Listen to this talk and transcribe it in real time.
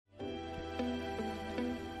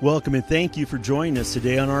Welcome and thank you for joining us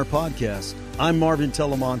today on our podcast. I'm Marvin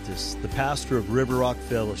Telemontis, the pastor of River Rock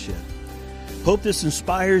Fellowship. Hope this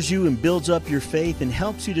inspires you and builds up your faith and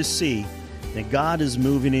helps you to see that God is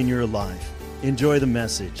moving in your life. Enjoy the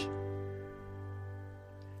message.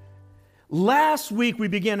 Last week we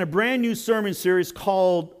began a brand new sermon series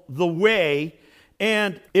called The Way.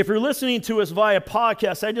 And if you're listening to us via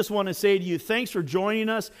podcast, I just want to say to you, thanks for joining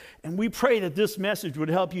us. And we pray that this message would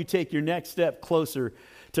help you take your next step closer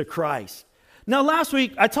to Christ. Now, last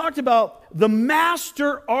week, I talked about the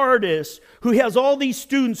master artist who has all these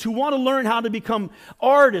students who want to learn how to become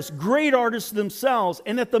artists, great artists themselves,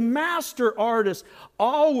 and that the master artist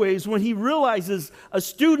always, when he realizes a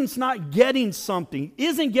student's not getting something,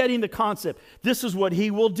 isn't getting the concept, this is what he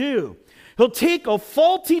will do. He'll take a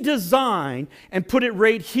faulty design and put it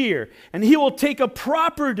right here. And he will take a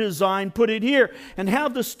proper design, put it here, and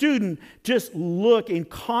have the student just look in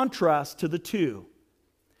contrast to the two.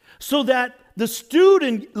 So that the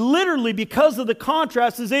student, literally, because of the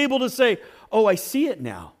contrast, is able to say, oh, I see it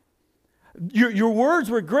now. Your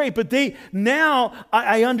words were great, but now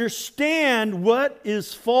I understand what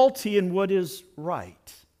is faulty and what is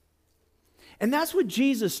right. And that's what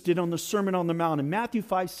Jesus did on the Sermon on the Mount in Matthew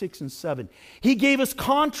 5, 6, and 7. He gave us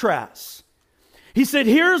contrasts. He said,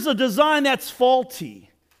 here's a design that's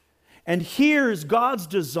faulty. And here's God's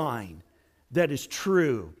design that is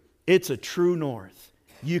true. It's a true north.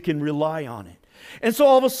 You can rely on it. And so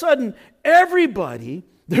all of a sudden, everybody,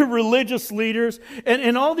 the religious leaders,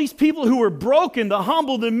 and all these people who were broken, the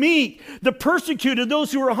humble, the meek, the persecuted,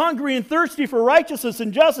 those who were hungry and thirsty for righteousness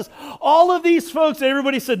and justice, all of these folks,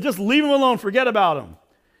 everybody said, just leave them alone, forget about them.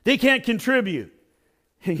 They can't contribute.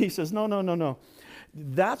 And he says, no.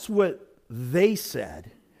 That's what they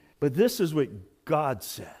said, but this is what God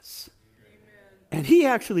says. Amen. And he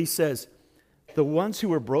actually says, the ones who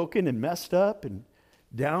were broken and messed up and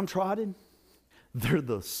downtrodden, they're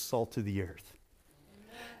the salt of the earth.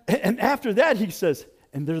 And after that, he says,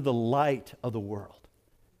 and they're the light of the world.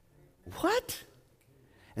 What?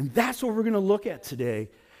 And that's what we're going to look at today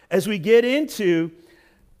as we get into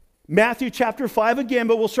Matthew chapter 5 again,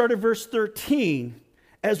 but we'll start at verse 13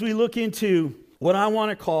 as we look into what I want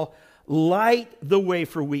to call light the way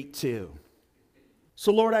for week 2.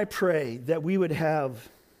 So Lord, I pray that we would have,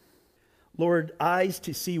 Lord, eyes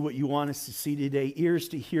to see what you want us to see today, ears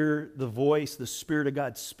to hear the voice, the Spirit of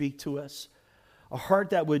God speak to us, a heart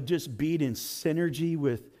that would just beat in synergy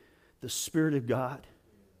with the Spirit of God.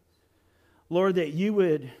 Lord, that you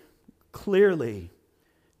would clearly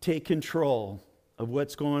take control of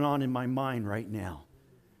what's going on in my mind right now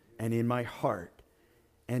and in my heart.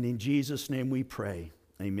 And in Jesus' name we pray.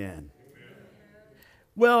 Amen.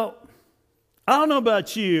 Well, I don't know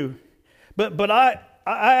about you, but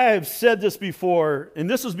I have said this before, and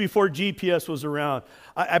this was before GPS was around.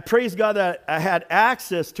 I praise God that I had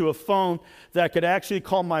access to a phone that could actually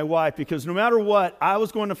call my wife, because no matter what, I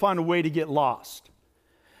was going to find a way to get lost.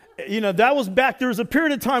 You know, that was back, there was a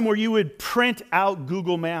period of time where you would print out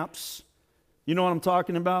Google Maps. You know what I'm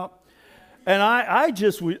talking about? And I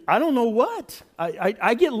don't know what.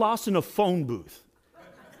 I get lost in a phone booth.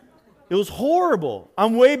 It was horrible.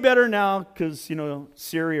 I'm way better now because,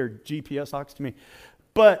 Siri or GPS talks to me.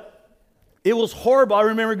 But it was horrible. I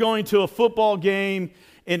remember going to a football game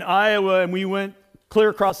in Iowa, and we went clear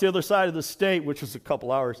across the other side of the state, which was a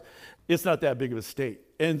couple hours. It's not that big of a state.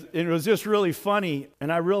 And it was just really funny.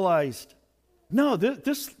 And I realized, no,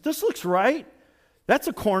 this looks right. That's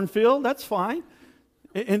a cornfield. That's fine.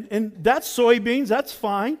 And that's soybeans. That's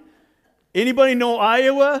fine. Anybody know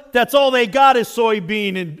Iowa? That's all they got is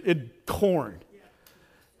soybean and corn.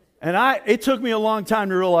 And it took me a long time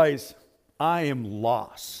to realize I am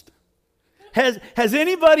lost. Has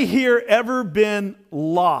anybody here ever been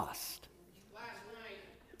lost?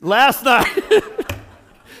 Last night.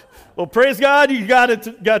 Well, praise God, you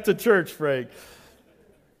got to church, Frank.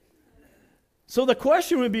 So the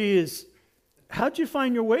question would be how'd you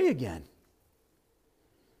find your way again?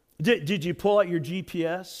 Did you pull out your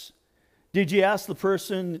GPS? Did you ask the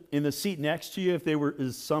person in the seat next to you if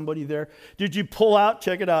is somebody there? Did you pull out,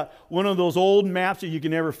 check it out, one of those old maps that you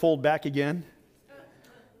can never fold back again?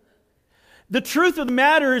 The truth of the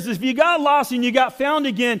matter is if you got lost and you got found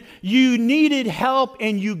again, you needed help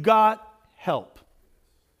and you got help.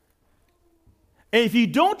 And if you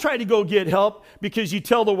don't try to go get help because you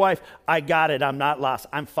tell the wife, I got it, I'm not lost,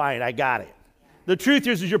 I'm fine, I got it. The truth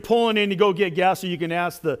is you're pulling in to go get gas so you can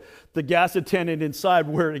ask the gas attendant inside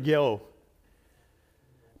where to go.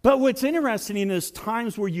 But what's interesting is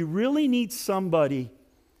times where you really need somebody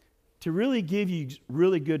to really give you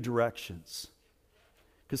really good directions.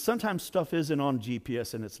 Because sometimes stuff isn't on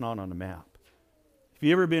GPS and it's not on a map. If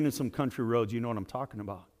you've ever been in some country roads, you know what I'm talking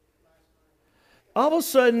about. All of a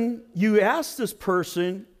sudden, you ask this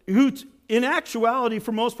person who, in actuality,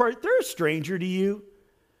 for most part, they're a stranger to you.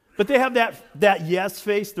 But they have that yes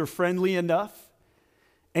face. They're friendly enough.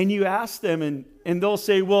 And you ask them, and they'll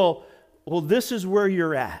say, well, this is where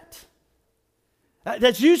you're at.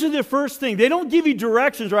 That's usually the first thing. They don't give you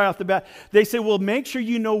directions right off the bat. They say, well, make sure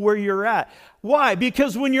you know where you're at. Why?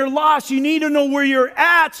 Because when you're lost, you need to know where you're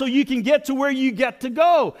at so you can get to where you get to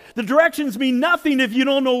go. The directions mean nothing if you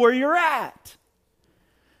don't know where you're at.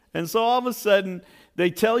 And so all of a sudden,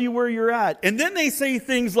 they tell you where you're at. And then they say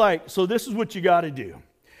things like, so this is what you got to do.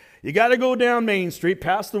 You got to go down Main Street,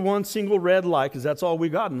 past the one single red light, because that's all we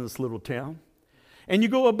got in this little town. And you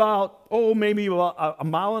go about, maybe about a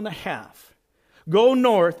mile and a half. Go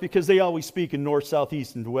north, because they always speak in north, south,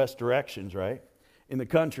 east, and west directions, right? In the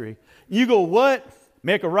country. You go, what?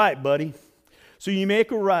 Make a right, buddy. So you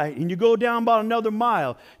make a right, and you go down about another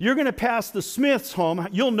mile. You're going to pass the Smith's home.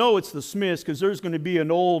 You'll know it's the Smiths, because there's going to be an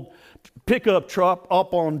old pickup truck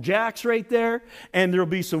up on jacks right there, and there'll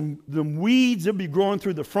be some weeds that'll be growing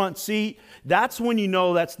through the front seat. That's when you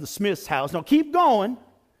know that's the Smith's house. Now keep going.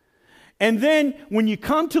 And then when you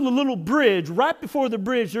come to the little bridge, right before the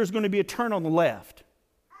bridge, there's going to be a turn on the left.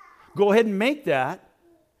 Go ahead and make that.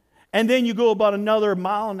 And then you go about another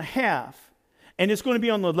mile and a half. And it's going to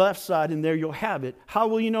be on the left side, and there you'll have it. How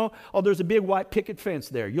will you know? Oh, there's a big white picket fence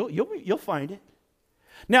there. You'll find it.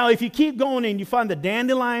 Now, if you keep going and you find the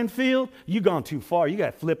dandelion field, you've gone too far. You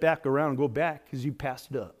got to flip back around and go back because you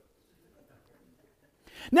passed it up.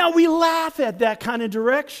 Now, we laugh at that kind of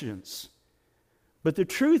directions. But the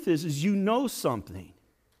truth is you know something.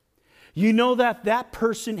 You know that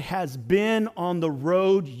person has been on the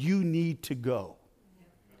road you need to go.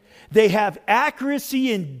 They have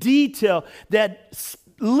accuracy and detail that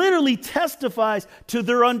literally testifies to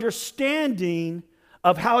their understanding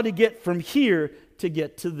of how to get from here to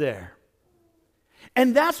get to there.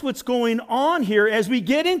 And that's what's going on here as we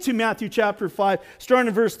get into Matthew chapter 5, starting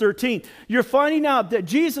in verse 13. You're finding out that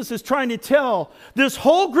Jesus is trying to tell this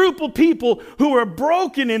whole group of people who are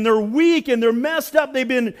broken and they're weak and they're messed up. They've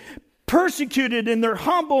been persecuted and they're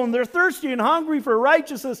humble and they're thirsty and hungry for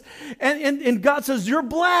righteousness. And God says, you're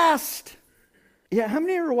blessed. Yeah, how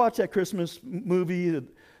many ever watched that Christmas movie,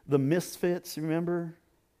 The Misfits, remember?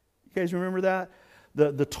 You guys remember that?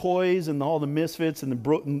 The toys and all the misfits and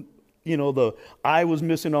the eye was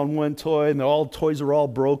missing on one toy and all the toys are all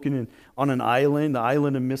broken and on an island, the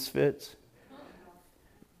island of misfits.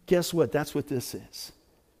 Guess what? That's what this is.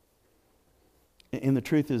 And the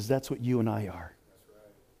truth is, that's what you and I are.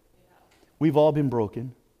 We've all been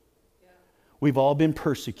broken. We've all been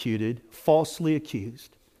persecuted, falsely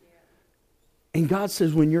accused. And God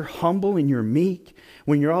says when you're humble and you're meek,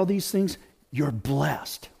 when you're all these things, you're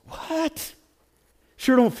blessed. What?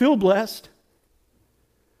 Sure don't feel blessed.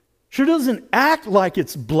 Sure doesn't act like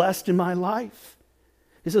it's blessed in my life.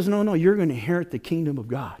 He says, no, you're going to inherit the kingdom of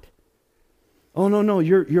God. Oh, no,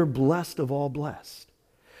 you're blessed of all blessed.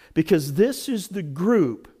 Because this is the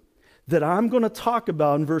group that I'm going to talk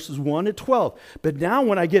about in verses 1 to 12. But now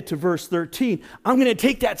when I get to verse 13, I'm going to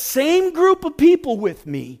take that same group of people with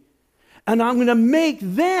me, and I'm going to make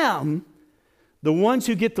them the ones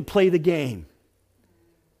who get to play the game.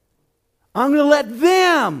 I'm going to let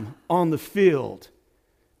them on the field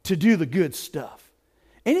to do the good stuff.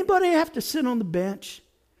 Anybody have to sit on the bench?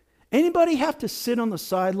 Anybody have to sit on the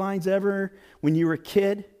sidelines ever when you were a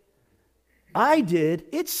kid? I did.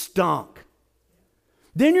 It stunk.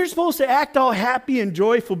 Then you're supposed to act all happy and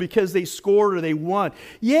joyful because they scored or they won.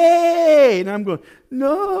 Yay! And I'm going,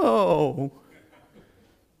 no.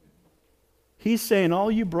 He's saying,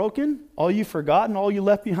 all you broken, all you forgotten, all you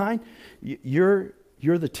left behind, you're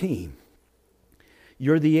the team.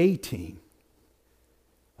 You're the A team.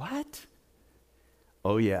 What?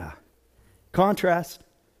 Oh yeah. Contrast.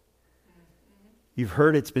 You've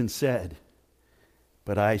heard it's been said,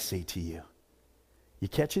 but I say to you. You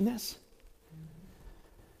catching this?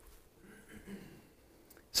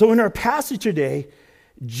 So in our passage today,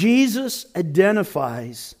 Jesus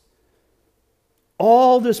identifies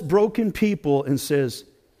all this broken people and says,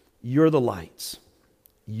 you're the lights.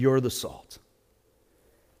 You're the salt.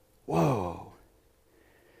 Whoa.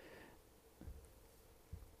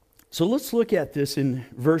 So let's look at this in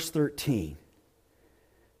verse 13.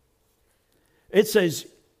 It says,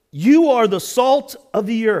 you are the salt of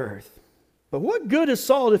the earth. But what good is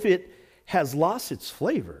salt if it has lost its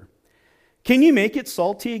flavor? Can you make it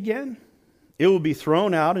salty again? It will be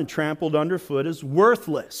thrown out and trampled underfoot as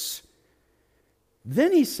worthless.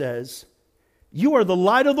 Then he says, you are the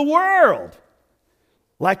light of the world.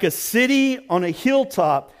 Like a city on a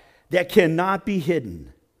hilltop that cannot be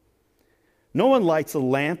hidden. No one lights a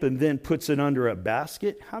lamp and then puts it under a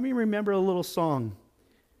basket. How many remember a little song?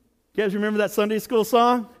 You guys remember that Sunday school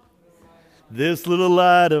song? This little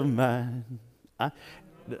light of mine, I'll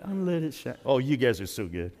let it shine. Oh, you guys are so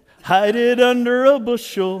good. Hide it under a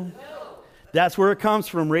bushel. That's where it comes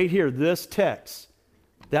from right here, this text.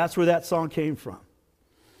 That's where that song came from.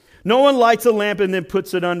 No one lights a lamp and then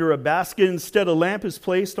puts it under a basket. Instead, a lamp is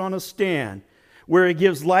placed on a stand where it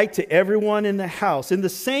gives light to everyone in the house. In the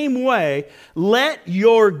same way, let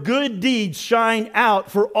your good deeds shine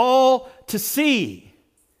out for all to see,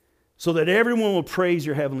 so that everyone will praise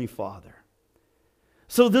your heavenly Father.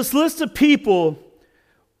 So this list of people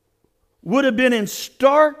would have been in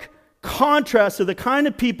stark contrast to the kind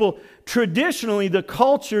of people traditionally the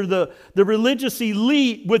culture, the religious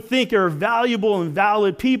elite would think are valuable and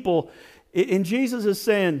valid people. And Jesus is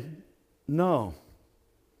saying, no,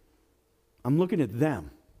 I'm looking at them.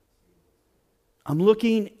 I'm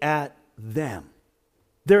looking at them.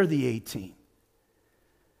 They're the 18.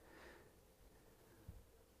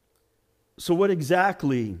 So what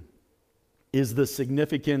exactly is the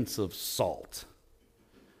significance of salt?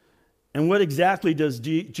 And what exactly does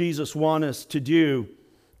Jesus want us to do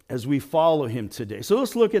as we follow him today? So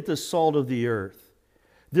let's look at the salt of the earth.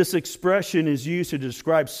 This expression is used to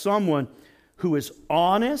describe someone who is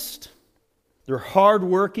honest, they're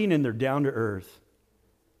hardworking, and they're down to earth.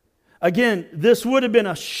 Again, this would have been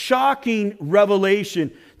a shocking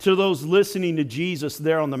revelation to those listening to Jesus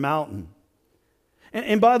there on the mountain.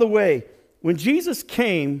 And by the way, when Jesus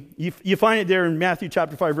came, you find it there in Matthew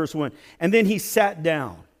chapter 5, verse 1, and then he sat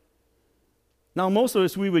down. Now, most of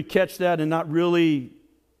us, we would catch that and not really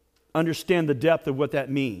understand the depth of what that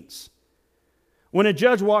means. When a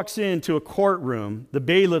judge walks into a courtroom, the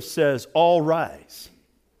bailiff says, all rise.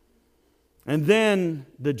 And then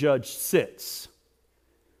the judge sits.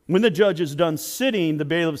 When the judge is done sitting, the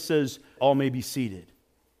bailiff says, all may be seated.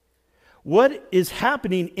 What is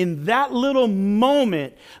happening in that little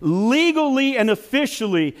moment, legally and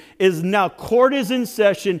officially, is now court is in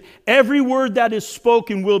session. Every word that is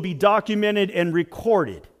spoken will be documented and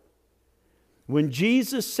recorded. When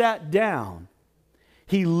Jesus sat down,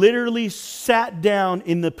 he literally sat down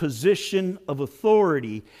in the position of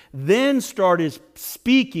authority, then started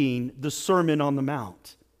speaking the Sermon on the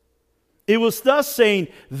Mount. It was thus saying,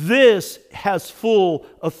 this has full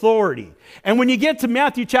authority. And when you get to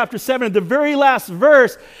Matthew chapter 7, the very last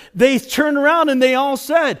verse, they turn around and they all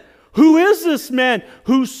said, who is this man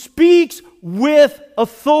who speaks with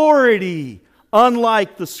authority,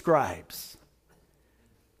 unlike the scribes?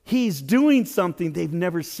 He's doing something they've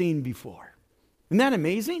never seen before. Isn't that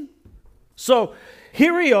amazing? So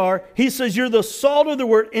here we are. He says, you're the salt of the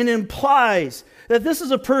world, and implies that this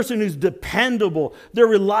is a person who's dependable, they're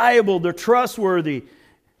reliable, they're trustworthy,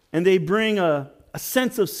 and they bring a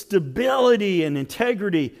sense of stability and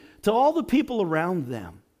integrity to all the people around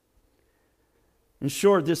them. In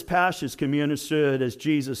short, this passage can be understood as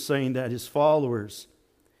Jesus saying that his followers,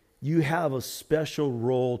 you have a special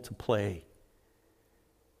role to play,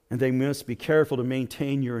 and they must be careful to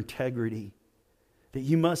maintain your integrity, that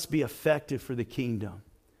you must be effective for the kingdom,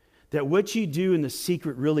 that what you do in the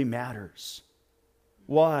secret really matters.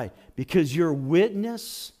 Why? Because your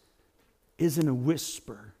witness isn't a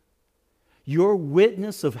whisper. Your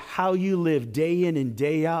witness of how you live day in and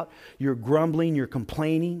day out, your grumbling, your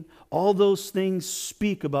complaining, all those things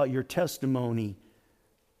speak about your testimony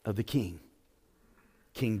of the King,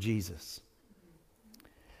 King Jesus.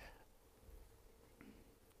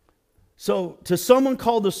 So, to someone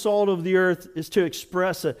called the salt of the earth is to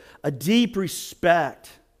express a deep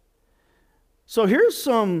respect. So, here's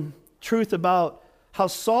some truth about how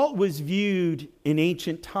salt was viewed in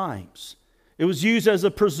ancient times. It was used as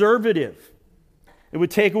a preservative. It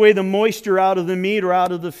would take away the moisture out of the meat or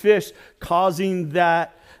out of the fish, causing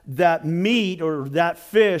that meat or that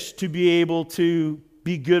fish to be able to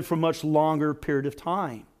be good for a much longer period of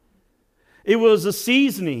time. It was a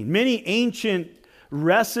seasoning. Many ancient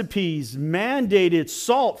recipes mandated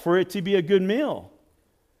salt for it to be a good meal.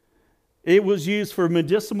 It was used for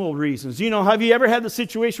medicinal reasons. You know, have you ever had the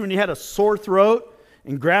situation when you had a sore throat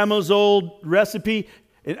and grandma's old recipe?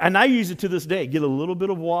 And I use it to this day. Get a little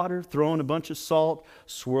bit of water, throw in a bunch of salt,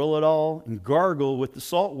 swirl it all, and gargle with the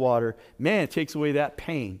salt water. Man, it takes away that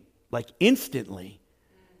pain, like instantly.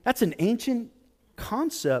 That's an ancient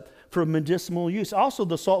concept for medicinal use. Also,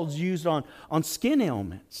 the salt is used on skin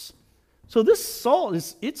ailments. So this salt,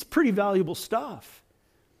 it's pretty valuable stuff.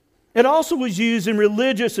 It also was used in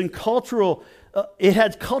religious and cultural, it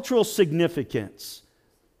had cultural significance.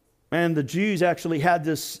 And the Jews actually had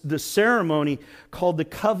this ceremony called the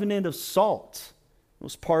Covenant of Salt. It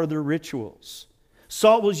was part of their rituals.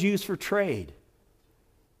 Salt was used for trade.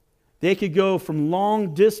 They could go from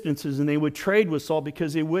long distances and they would trade with salt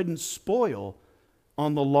because it wouldn't spoil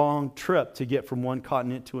on the long trip to get from one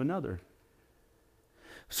continent to another.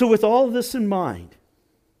 So with all of this in mind,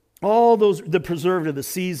 all those, the preservative, the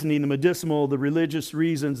seasoning, the medicinal, the religious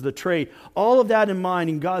reasons, the trade, all of that in mind,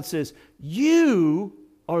 and God says, you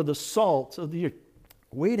are the salt of the earth.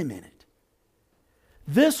 Wait a minute.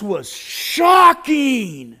 This was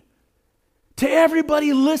shocking to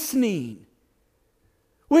everybody listening.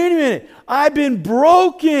 Wait a minute. I've been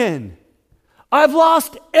broken. I've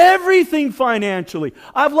lost everything financially.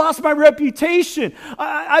 I've lost my reputation.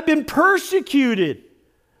 I've been persecuted.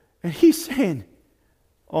 And he's saying,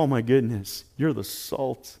 oh my goodness, you're the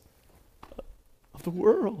salt of the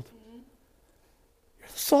world. You're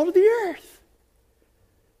the salt of the earth.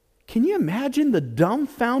 Can you imagine the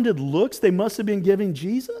dumbfounded looks they must have been giving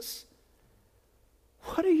Jesus?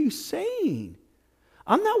 What are you saying?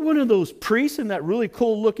 I'm not one of those priests in that really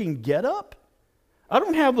cool looking getup. I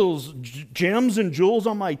don't have those gems and jewels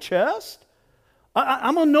on my chest.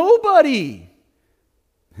 I'm a nobody.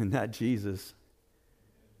 And that Jesus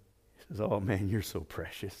says, oh man, you're so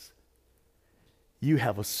precious. You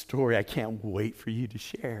have a story I can't wait for you to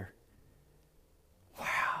share. Wow.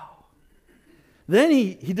 Then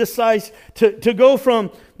he decides to go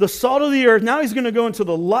from the salt of the earth. Now he's going to go into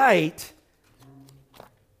the light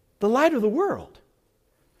of the world.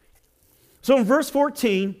 So in verse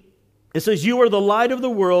 14, it says, you are the light of the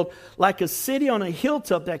world, like a city on a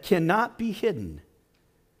hilltop that cannot be hidden.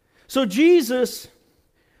 So Jesus,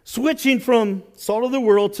 switching from salt of the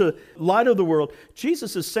world to light of the world,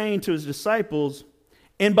 Jesus is saying to his disciples,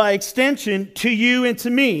 and by extension to you and to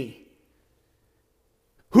me,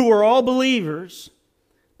 who are all believers,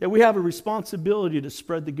 that we have a responsibility to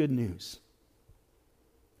spread the good news.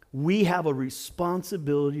 We have a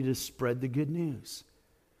responsibility to spread the good news.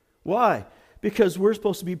 Why? Because we're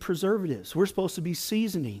supposed to be preservatives. We're supposed to be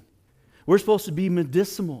seasoning. We're supposed to be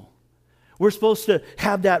medicinal. We're supposed to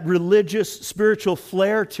have that religious, spiritual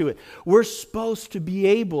flair to it. We're supposed to be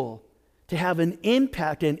able to have an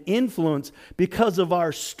impact and influence because of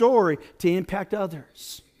our story to impact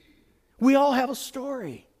others. We all have a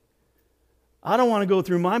story. I don't want to go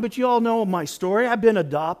through mine, but you all know my story. I've been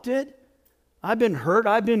adopted. I've been hurt.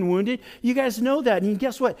 I've been wounded. You guys know that. And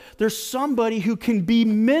guess what? There's somebody who can be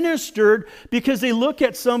ministered because they look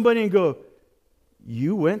at somebody and go,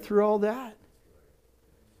 you went through all that?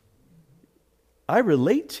 I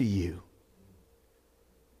relate to you.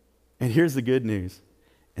 And here's the good news.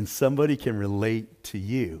 And somebody can relate to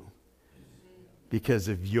you because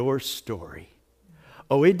of your story.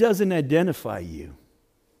 Oh, it doesn't identify you.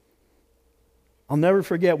 I'll never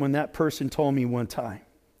forget when that person told me one time,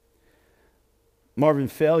 Marvin,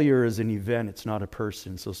 failure is an event, it's not a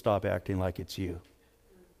person, so stop acting like it's you.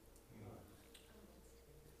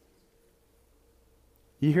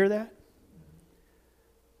 You hear that?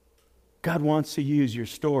 God wants to use your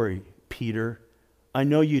story, Peter. I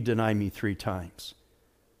know you denied me 3 times,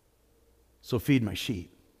 so feed my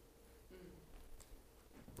sheep.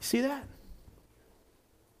 See that?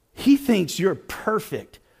 He thinks you're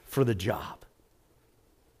perfect for the job.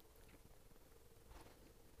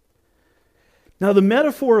 Now, the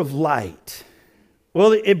metaphor of light,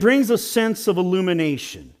 well, it brings a sense of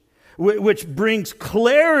illumination, which brings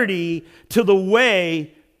clarity to the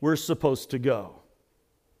way we're supposed to go.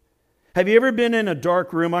 Have you ever been in a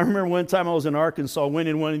dark room? I remember one time I was in Arkansas, went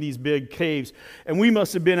in one of these big caves, and we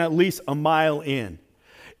must have been at least a mile in.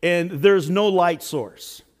 And there's no light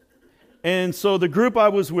source. And so the group I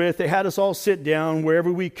was with, they had us all sit down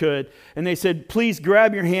wherever we could. And they said, please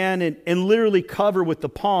grab your hand and literally cover with the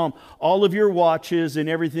palm all of your watches and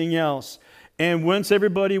everything else. And once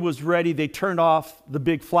everybody was ready, they turned off the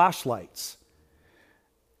big flashlights.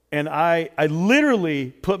 And I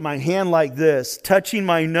literally put my hand like this, touching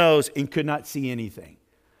my nose, and could not see anything.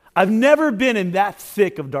 I've never been in that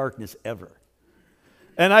thick of darkness ever.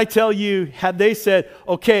 And I tell you, had they said,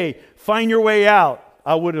 okay, find your way out,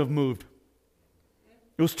 I wouldn't have moved.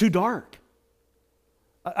 It was too dark.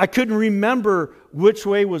 I couldn't remember which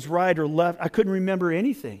way was right or left. I couldn't remember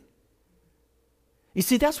anything. You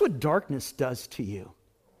see, that's what darkness does to you.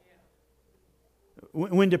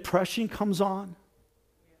 When depression comes on,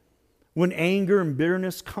 when anger and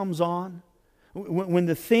bitterness comes on, when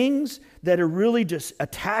the things that are really just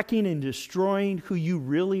attacking and destroying who you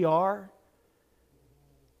really are,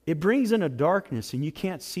 it brings in a darkness and you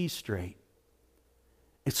can't see straight.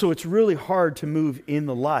 And so it's really hard to move in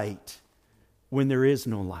the light when there is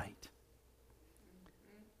no light.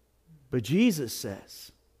 But Jesus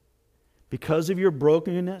says, because of your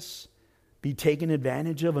brokenness, be taken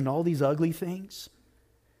advantage of and all these ugly things?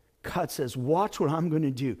 God says, watch what I'm going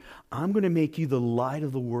to do. I'm going to make you the light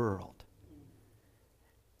of the world.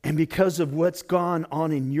 And because of what's gone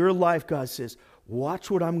on in your life, God says, watch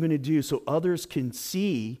what I'm going to do so others can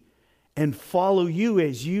see and follow you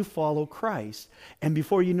as you follow Christ. And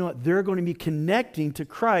before you know it, they're going to be connecting to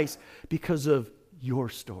Christ because of your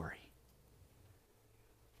story.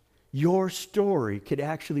 Your story could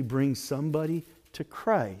actually bring somebody to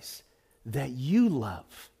Christ that you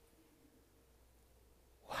love.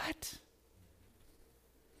 What?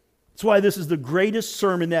 That's why this is the greatest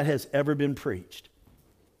sermon that has ever been preached.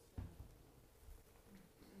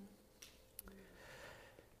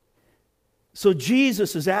 So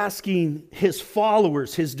Jesus is asking his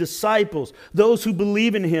followers, his disciples, those who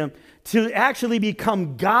believe in him, to actually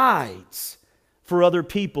become guides for other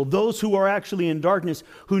people, those who are actually in darkness,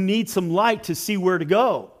 who need some light to see where to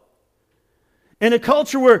go. In a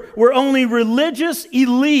culture where only religious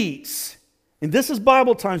elites, and this is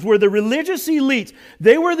Bible times, where the religious elites,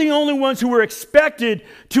 they were the only ones who were expected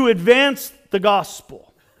to advance the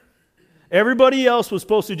gospel. Everybody else was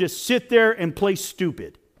supposed to just sit there and play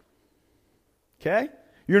stupid. Okay?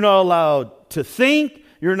 You're not allowed to think.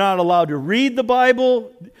 You're not allowed to read the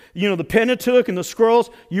Bible. You know, the Pentateuch and the scrolls,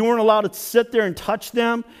 you weren't allowed to sit there and touch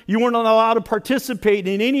them. You weren't allowed to participate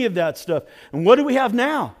in any of that stuff. And what do we have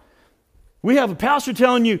now? We have a pastor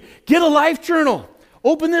telling you, get a life journal.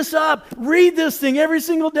 Open this up. Read this thing every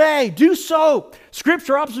single day. Do so.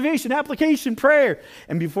 Scripture, observation, application, prayer.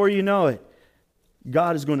 And before you know it,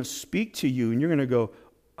 God is going to speak to you and you're going to go,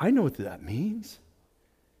 I know what that means.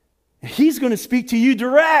 He's going to speak to you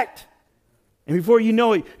direct. And before you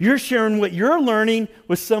know it, you're sharing what you're learning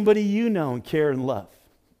with somebody you know and care and love.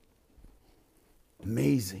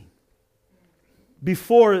 Amazing.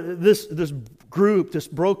 Before this group, this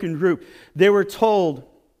broken group, they were told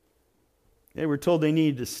they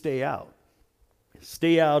needed to stay out.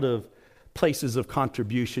 Stay out of places of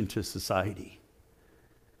contribution to society.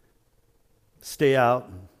 Stay out,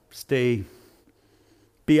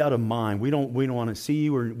 be out of mind. We don't want to see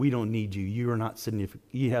you, or we don't need you. You are not significant.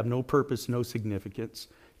 You have no purpose, no significance.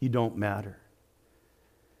 You don't matter.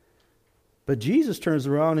 But Jesus turns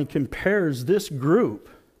around and compares this group,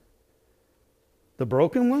 the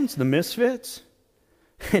broken ones, the misfits,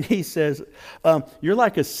 and he says, you're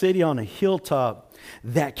like a city on a hilltop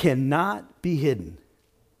that cannot be hidden.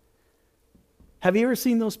 Have you ever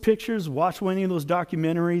seen those pictures? Watch one of those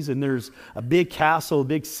documentaries and there's a big castle, a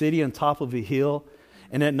big city on top of a hill.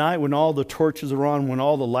 And at night when all the torches are on, when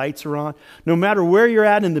all the lights are on, no matter where you're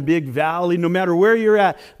at in the big valley, no matter where you're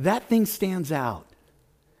at, that thing stands out.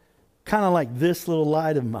 Kind of like this little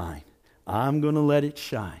light of mine. I'm going to let it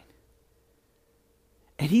shine.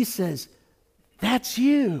 And he says, that's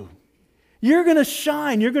you. You're going to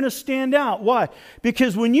shine. You're going to stand out. Why?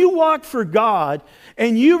 Because when you walk for God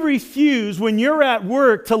and you refuse when you're at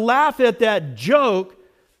work to laugh at that joke,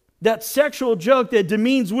 that sexual joke that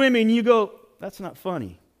demeans women, you go, that's not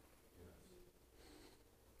funny.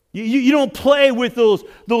 You don't play with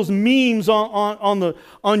those memes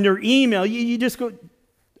on your email. You just go,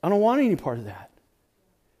 I don't want any part of that.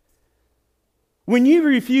 When you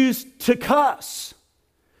refuse to cuss,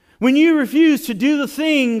 when you refuse to do the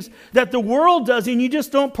things that the world does and you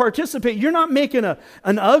just don't participate, you're not making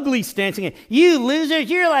an ugly stance saying, you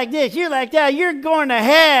losers, you're like this, you're like that, you're going to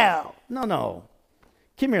hell. No.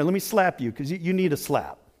 Come here, let me slap you because you need a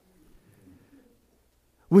slap.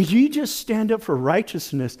 When you just stand up for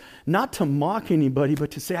righteousness, not to mock anybody,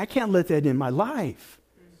 but to say, I can't let that in my life.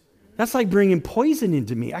 That's like bringing poison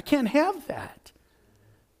into me. I can't have that.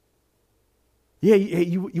 Yeah,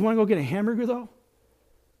 you want to go get a hamburger though?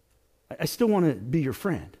 I still want to be your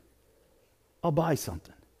friend. I'll buy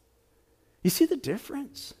something. You see the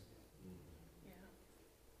difference? Yeah.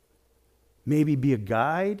 Maybe be a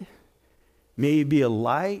guide. Maybe be a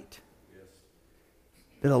light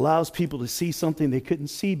that allows people to see something they couldn't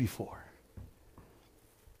see before.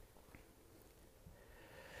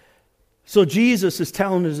 So Jesus is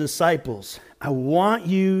telling his disciples, I want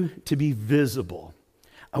you to be visible.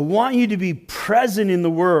 I want you to be present in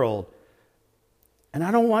the world. And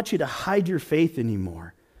I don't want you to hide your faith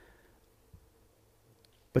anymore,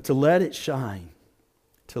 but to let it shine,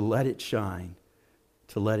 to let it shine,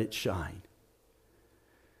 to let it shine.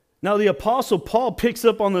 Now the Apostle Paul picks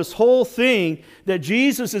up on this whole thing that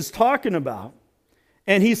Jesus is talking about.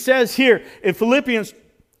 And he says here in Philippians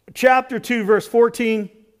chapter 2, verse 14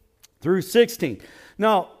 through 16.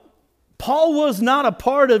 Now, Paul was not a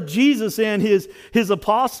part of Jesus and his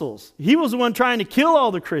apostles. He was the one trying to kill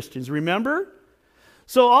all the Christians, remember?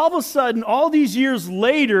 So all of a sudden, all these years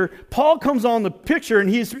later, Paul comes on the picture and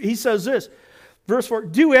he says this, verse 4,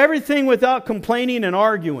 do everything without complaining and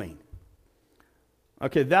arguing.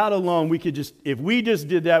 Okay, that alone, if we just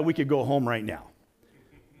did that, we could go home right now.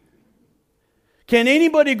 Can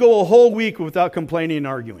anybody go a whole week without complaining and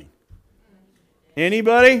arguing?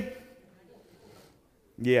 Anybody?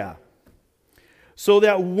 Yeah. So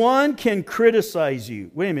that one can criticize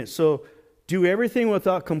you. Wait a minute, so do everything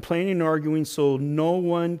without complaining and arguing so no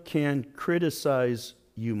one can criticize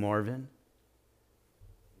you, Marvin.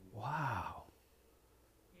 Wow.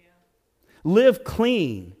 Yeah. Live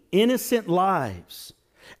clean, innocent lives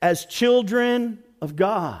as children of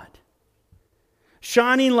God,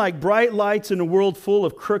 shining like bright lights in a world full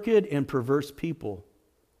of crooked and perverse people.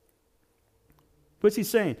 What's he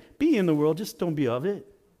saying? Be in the world, just don't be of it.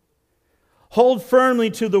 Hold firmly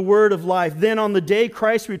to the word of life. Then on the day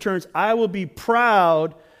Christ returns, I will be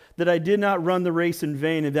proud that I did not run the race in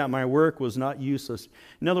vain and that my work was not useless.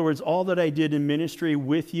 In other words, all that I did in ministry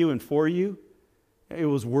with you and for you, it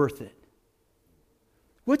was worth it.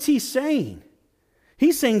 What's he saying?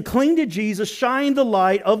 He's saying, cling to Jesus, shine the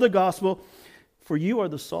light of the gospel, for you are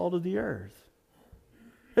the salt of the earth.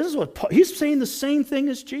 This is what he's saying, the same thing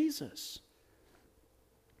as Jesus.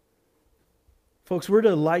 Folks, we're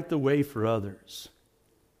to light the way for others.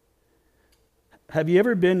 Have you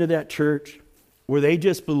ever been to that church where they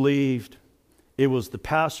just believed it was the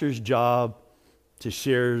pastor's job to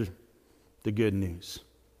share the good news?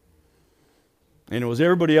 And it was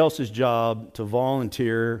everybody else's job to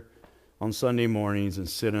volunteer on Sunday mornings and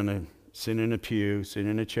sit in a pew, sit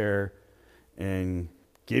in a chair, and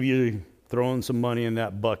throw in some money in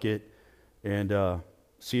that bucket, and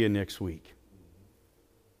see you next week.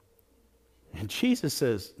 And Jesus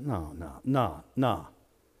says, no.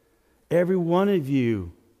 Every one of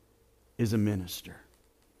you is a minister.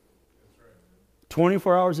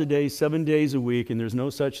 24 hours a day, 7 days a week, and there's no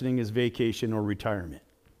such thing as vacation or retirement.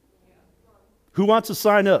 Who wants to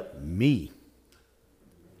sign up? Me.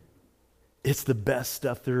 It's the best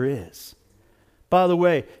stuff there is. By the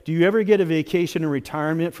way, do you ever get a vacation or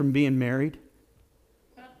retirement from being married?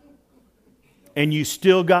 And you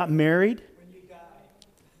still got married?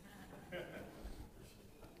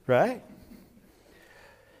 Right?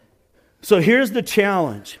 So here's the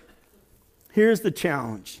challenge.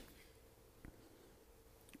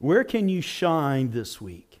 Where can you shine this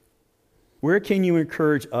week? Where can you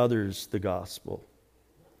encourage others the gospel?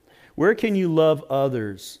 Where can you love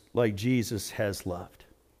others like Jesus has loved?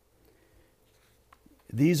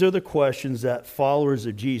 These are the questions that followers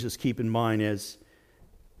of Jesus keep in mind as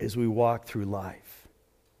we walk through life.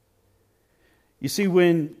 You see,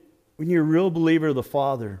 when you're a real believer of the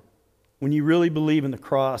Father, when you really believe in the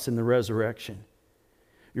cross and the resurrection,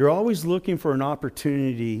 you're always looking for an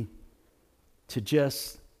opportunity to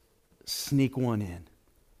just sneak one in.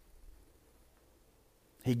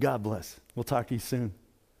 Hey, God bless. We'll talk to you soon.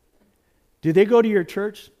 Did they go to your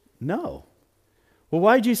church? No. Well,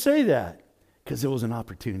 why did you say that? Because there was an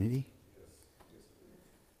opportunity.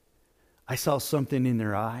 I saw something in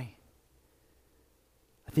their eye.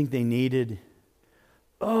 I think they needed,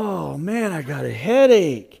 oh man, I got a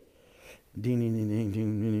headache. Ding, ding, ding, ding,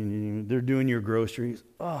 ding, ding, ding. They're doing your groceries.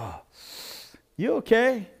 Oh, you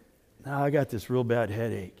okay? No, I got this real bad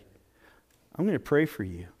headache. I'm going to pray for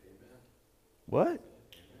you. What?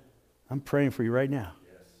 I'm praying for you right now.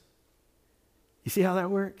 You see how that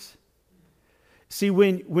works? See,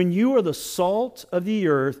 when you are the salt of the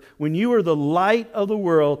earth, when you are the light of the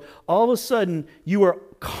world, all of a sudden you are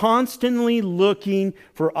constantly looking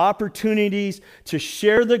for opportunities to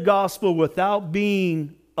share the gospel without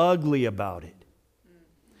being ugly about it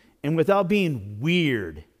and without being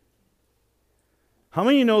weird. How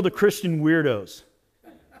many of you know the Christian weirdos?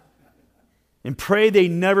 And pray they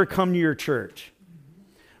never come to your church.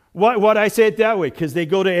 Why do I say it that way? Because they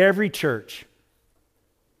go to every church.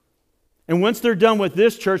 And once they're done with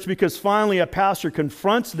this church, because finally a pastor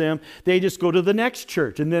confronts them, they just go to the next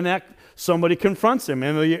church. And then somebody confronts them,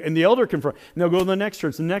 and the elder confronts, and they'll go to the next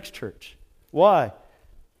church. Why?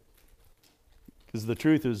 Because the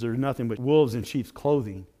truth is there's nothing but wolves in sheep's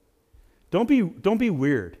clothing. Don't be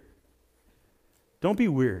weird. Don't be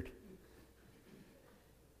weird.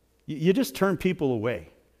 You just turn people away.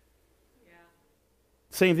 Yeah.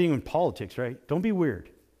 Same thing in politics, right? Don't be weird.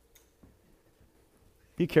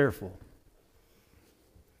 Be careful.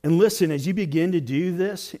 And listen, as you begin to do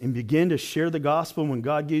this and begin to share the gospel when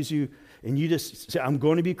God gives you, and you just say, I'm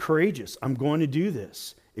going to be courageous. I'm going to do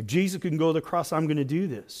this. If Jesus can go to the cross, I'm going to do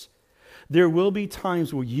this. There will be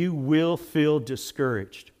times where you will feel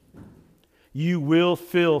discouraged. You will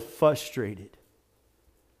feel frustrated.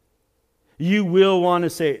 You will want to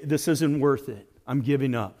say, this isn't worth it. I'm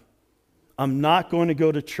giving up. I'm not going to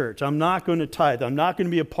go to church. I'm not going to tithe. I'm not going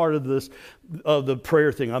to be a part of this, of the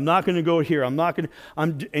prayer thing. I'm not going to go here. I'm not going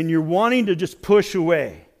to, and you're wanting to just push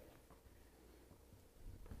away.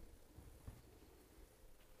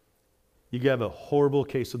 You have a horrible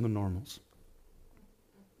case of the normals.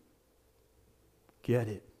 Get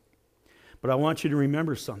it. But I want you to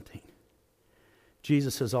remember something.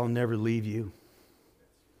 Jesus says, I'll never leave you.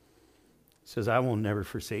 He says, I will never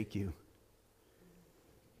forsake you.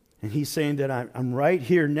 And he's saying that I'm right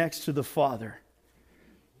here next to the Father.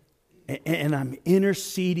 And I'm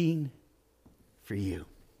interceding for you.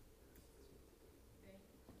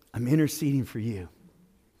 I'm interceding for you.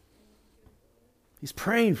 He's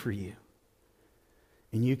praying for you.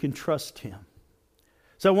 And you can trust him.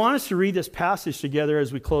 So I want us to read this passage together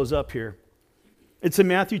as we close up here. It's in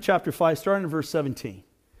Matthew chapter 5, starting in verse 17.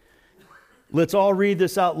 Let's all read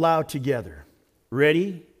this out loud together.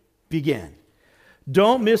 Ready? Begin.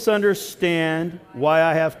 Don't misunderstand why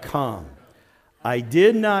I have come. I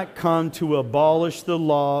did not come to abolish the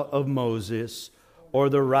law of Moses or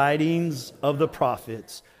the writings of the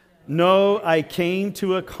prophets. No, I came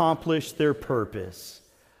to accomplish their purpose.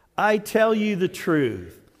 I tell you the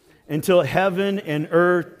truth. Until heaven and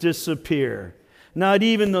earth disappear, not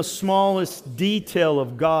even the smallest detail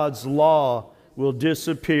of God's law will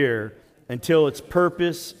disappear until its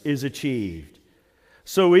purpose is achieved.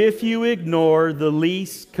 So if you ignore the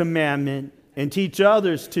least commandment and teach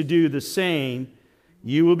others to do the same,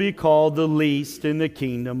 you will be called the least in the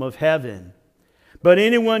kingdom of heaven. But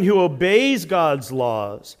anyone who obeys God's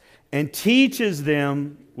laws and teaches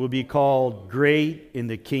them will be called great in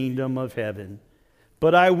the kingdom of heaven.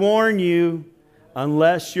 But I warn you,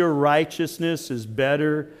 unless your righteousness is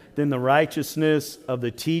better than the righteousness of the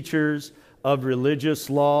teachers of religious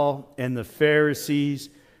law and the Pharisees,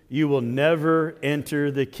 you will never enter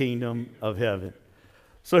the kingdom of heaven.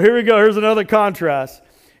 So here we go. Here's another contrast.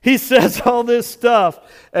 He says all this stuff,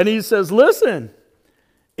 and he says, listen,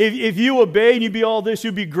 if you obey and you be all this,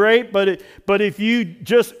 you'll be great. But if you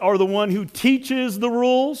just are the one who teaches the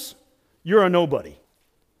rules, you're a nobody.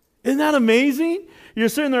 Isn't that amazing? You're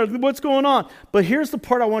sitting there, what's going on? But here's the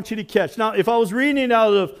part I want you to catch. Now, if I was reading it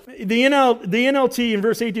out of the NLT in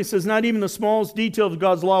verse 18 says, not even the smallest detail of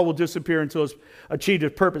God's law will disappear until it's achieved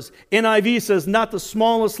its purpose. NIV says, not the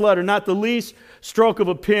smallest letter, not the least stroke of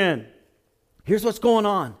a pen. Here's what's going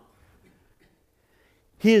on.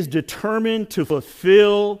 He is determined to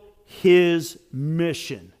fulfill his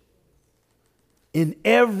mission. In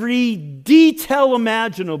every detail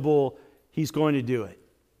imaginable, he's going to do it.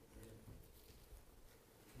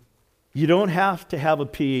 You don't have to have a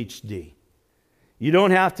PhD. You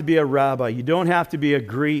don't have to be a rabbi. You don't have to be a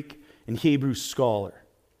Greek and Hebrew scholar.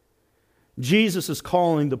 Jesus is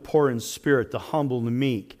calling the poor in spirit, the humble, the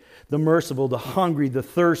meek, the merciful, the hungry, the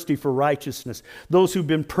thirsty for righteousness, those who've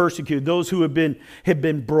been persecuted, those who have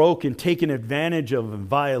been broken, taken advantage of, and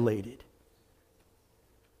violated.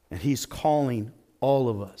 And he's calling all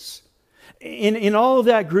of us. In all of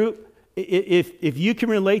that group, if you can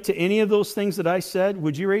relate to any of those things that I said,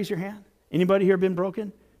 would you raise your hand? Anybody here been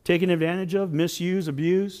broken, taken advantage of, misused,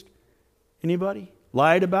 abused? Anybody?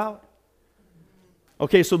 Lied about?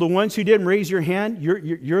 Okay, so the ones who didn't raise your hand,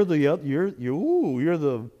 you're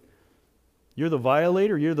the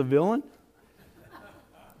violator, you're the villain.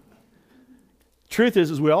 Truth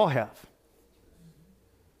is we all have.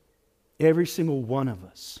 Every single one of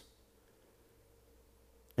us.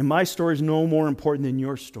 And my story is no more important than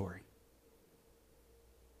your story.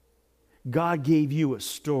 God gave you a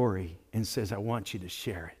story and says, I want you to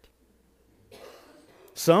share it.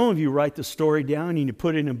 Some of you write the story down and you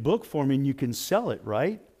put it in a book form and you can sell it,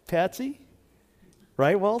 right, Patsy?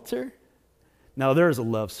 Right, Walter? Now there's a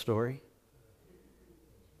love story.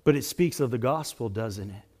 But it speaks of the gospel,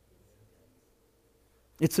 doesn't it?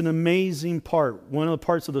 It's an amazing part. One of the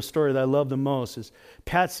parts of the story that I love the most is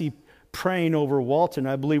Patsy praying over Walter, and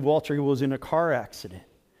I believe Walter was in a car accident.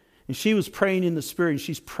 And she was praying in the Spirit, and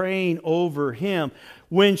she's praying over him.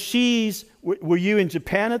 When were you in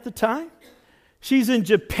Japan at the time? She's in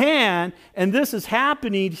Japan, and this is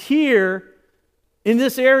happening here in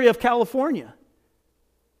this area of California.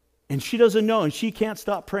 And she doesn't know, and she can't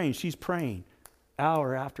stop praying. She's praying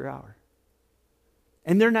hour after hour.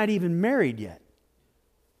 And they're not even married yet.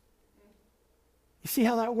 You see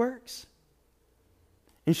how that works?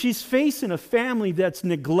 And she's facing a family that's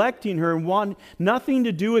neglecting her and want nothing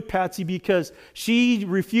to do with Patsy because she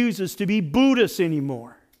refuses to be Buddhist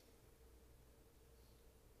anymore.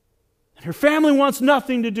 And her family wants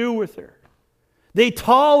nothing to do with her. They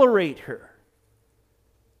tolerate her.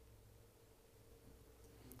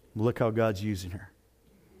 Look how God's using her.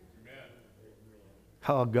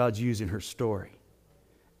 How God's using her story.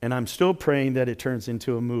 And I'm still praying that it turns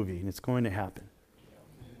into a movie, and it's going to happen.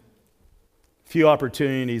 Few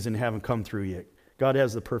opportunities and haven't come through yet. God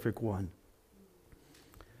has the perfect one.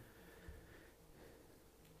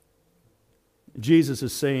 Jesus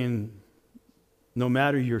is saying, no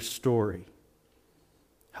matter your story,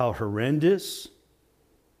 how horrendous,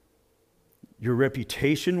 your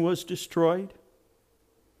reputation was destroyed,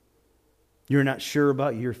 you're not sure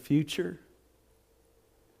about your future,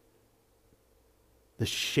 the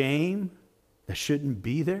shame that shouldn't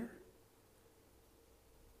be there.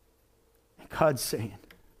 And God's saying,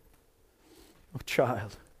 oh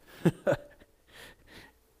child,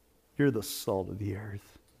 you're the salt of the earth.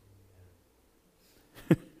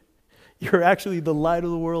 You're actually the light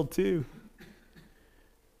of the world too.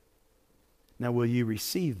 Now will you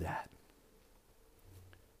receive that?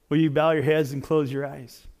 Will you bow your heads and close your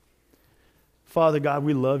eyes? Father God,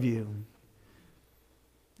 we love you.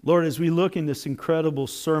 Lord, as we look in this incredible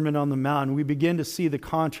Sermon on the Mount, we begin to see the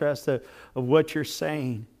contrast of what you're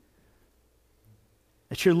saying.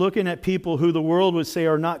 That you're looking at people who the world would say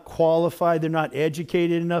are not qualified, they're not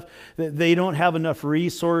educated enough, that they don't have enough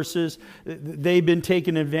resources, they've been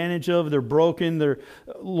taken advantage of, they're broken,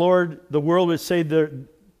 Lord, the world would say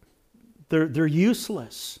they're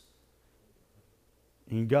useless.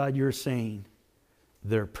 And God, you're saying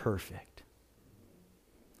they're perfect.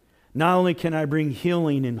 Not only can I bring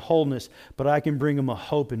healing and wholeness, but I can bring them a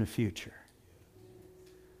hope and a future.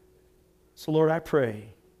 So Lord, I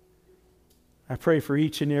pray for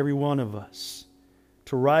each and every one of us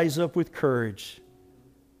to rise up with courage.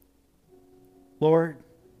 Lord,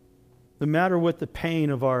 no matter what the pain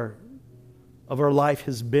of our life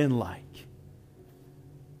has been like,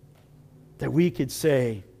 that we could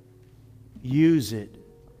say, use it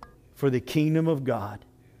for the kingdom of God.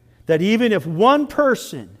 That even if one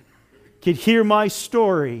person could hear my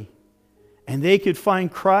story and they could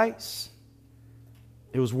find Christ,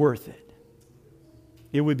 it was worth it.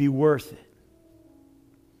 It would be worth it.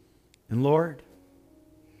 And Lord,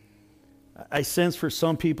 I sense for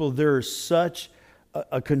some people there is such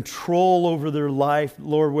a control over their life,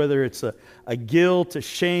 Lord, whether it's a guilt, a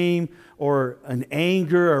shame, or an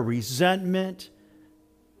anger, a resentment,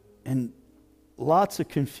 and lots of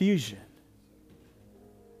confusion.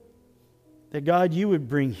 That God, you would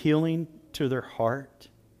bring healing to their heart.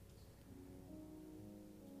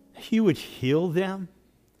 You would heal them.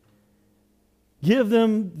 Give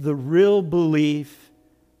them the real belief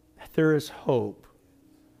that there is hope.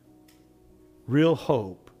 Real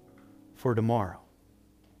hope for tomorrow.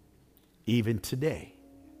 Even today.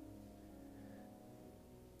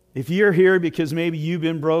 If you're here because maybe you've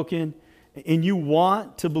been broken and you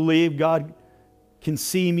want to believe God can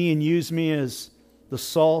see me and use me as the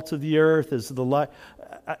salt of the earth, as the light,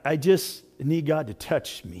 I just need God to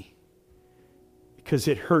touch me because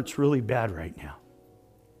it hurts really bad right now.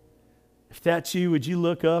 If that's you, would you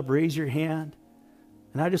look up, raise your hand?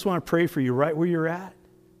 And I just want to pray for you right where you're at.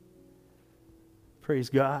 Praise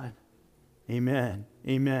God. Amen.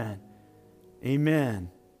 Amen. Amen.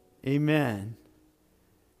 Amen.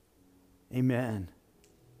 Amen.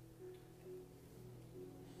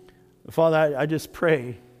 Father, I just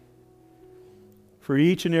pray for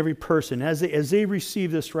each and every person as they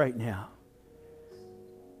receive this right now,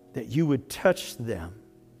 that you would touch them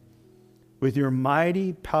with your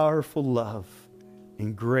mighty, powerful love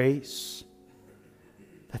and grace,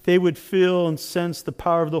 that they would feel and sense the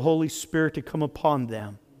power of the Holy Spirit to come upon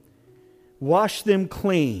them. Wash them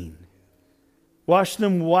clean. Wash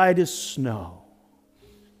them white as snow.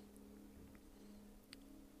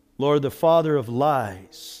 Lord, the father of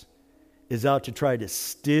lies is out to try to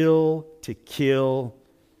steal, to kill,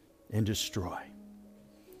 and destroy.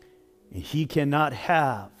 And he cannot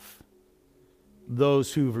have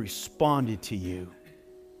those who've responded to you,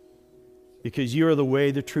 because you are the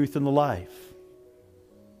way, the truth, and the life.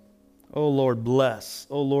 Oh Lord, bless.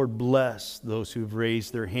 Oh Lord, bless those who've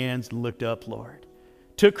raised their hands and looked up, Lord.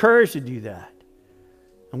 Took courage to do that.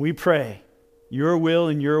 And we pray your will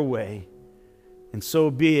and your way. And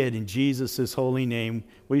so be it in Jesus' holy name.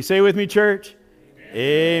 Will you say with me, church?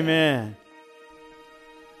 Amen. Amen.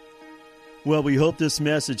 Well, we hope this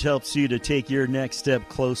message helps you to take your next step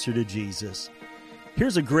closer to Jesus.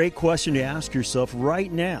 Here's a great question to ask yourself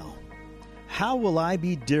right now. How will I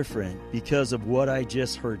be different because of what I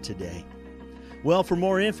just heard today? Well, for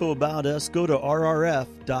more info about us, go to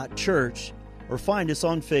rrf.church or find us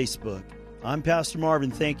on Facebook. I'm Pastor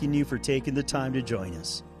Marvin, thanking you for taking the time to join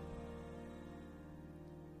us.